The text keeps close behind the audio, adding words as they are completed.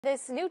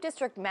This new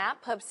district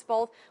map puts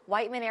both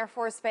Whiteman Air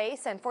Force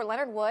Base and Fort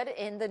Leonard Wood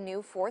in the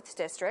new 4th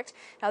District.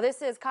 Now,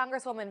 this is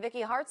Congresswoman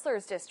Vicki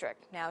Hartzler's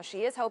district. Now, she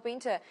is hoping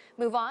to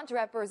move on to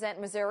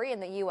represent Missouri in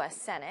the U.S.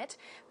 Senate,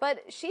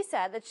 but she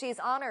said that she's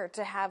honored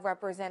to have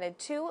represented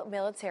 2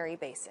 military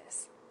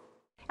bases.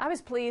 I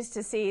was pleased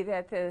to see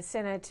that the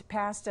Senate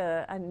passed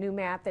a new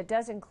map that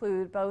does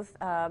include both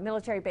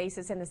military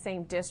bases in the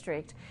same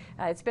district.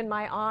 It's been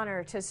my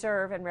honor to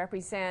serve and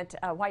represent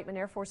Whiteman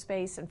Air Force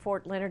Base and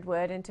Fort Leonard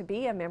Wood and to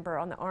be a member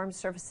on the Armed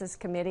Services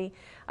Committee.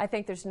 I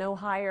think there's no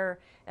higher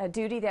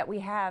duty that we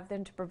have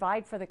than to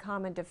provide for the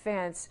common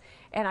defense,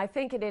 and I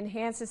think it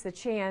enhances the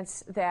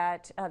chance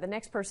that the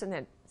next person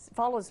that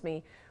follows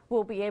me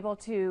will be able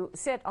to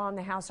sit on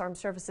the House Armed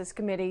Services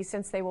Committee,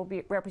 since they will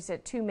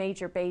represent 2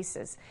 major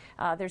bases.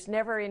 There's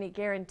never any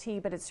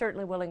guarantee, but it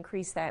certainly will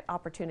increase that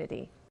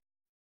opportunity.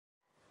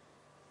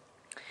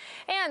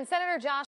 And Senator Josh